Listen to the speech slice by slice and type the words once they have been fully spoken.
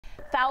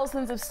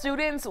Thousands of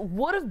students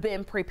would have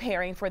been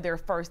preparing for their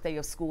first day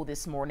of school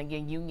this morning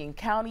in Union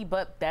County,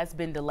 but that's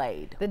been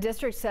delayed. The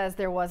district says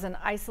there was an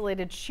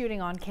isolated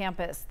shooting on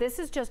campus. This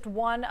is just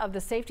one of the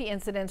safety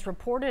incidents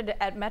reported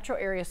at metro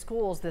area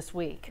schools this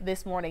week.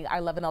 This morning, our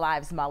 11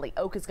 Alive's Molly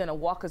Oak is going to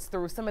walk us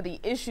through some of the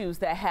issues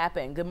that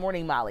happened. Good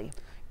morning, Molly.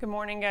 Good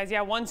morning, guys.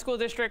 Yeah, one school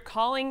district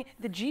calling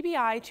the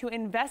GBI to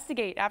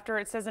investigate after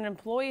it says an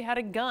employee had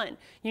a gun.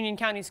 Union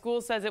County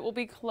Schools says it will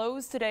be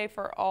closed today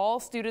for all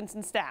students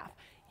and staff.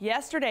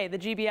 Yesterday, the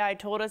GBI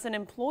told us an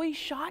employee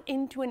shot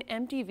into an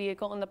empty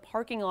vehicle in the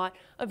parking lot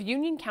of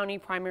Union County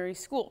Primary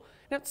School.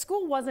 Now,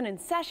 school wasn't in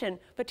session,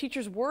 but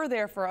teachers were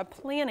there for a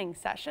planning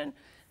session.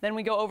 Then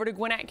we go over to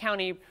Gwinnett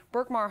County.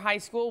 Berkmar High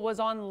School was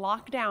on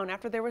lockdown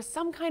after there was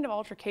some kind of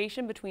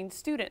altercation between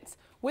students,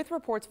 with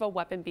reports of a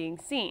weapon being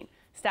seen.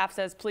 Staff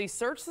says police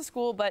searched the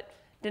school, but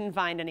didn't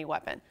find any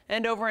weapon.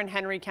 And over in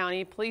Henry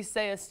County, police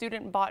say a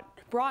student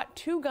brought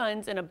two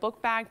guns in a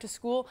book bag to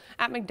school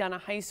at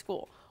McDonough High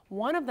School.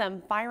 One of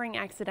them firing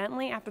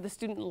accidentally after the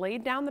student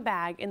laid down the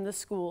bag in the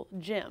school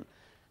gym.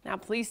 Now,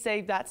 police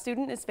say that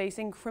student is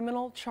facing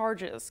criminal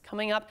charges.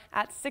 Coming up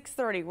at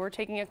 6:30, we're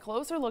taking a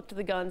closer look to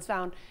the guns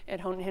found at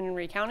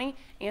Henry County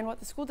and what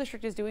the school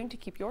district is doing to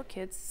keep your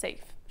kids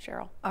safe.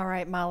 Cheryl. All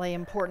right, Molly,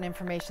 important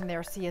information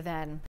there. See you then.